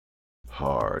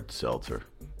Hard seltzer.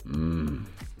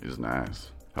 Is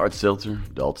nice. Hard seltzer,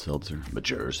 adult seltzer,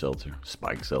 mature seltzer,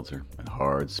 spiked seltzer, and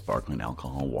hard sparkling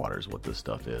alcohol water is what this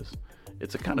stuff is.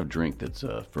 It's a kind of drink that's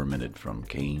fermented from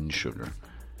cane sugar,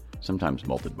 sometimes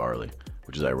malted barley,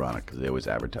 which is ironic because they always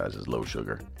advertise as low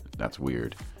sugar. That's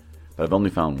weird. But I've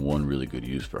only found one really good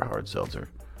use for hard seltzer.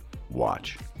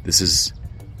 Watch. This is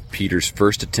Peter's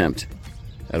first attempt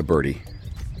at a birdie.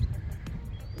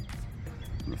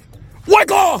 White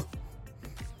Claw!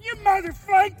 You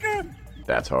motherfucker!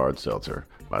 That's hard seltzer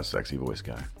by Sexy Voice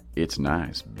Guy. It's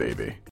nice, baby.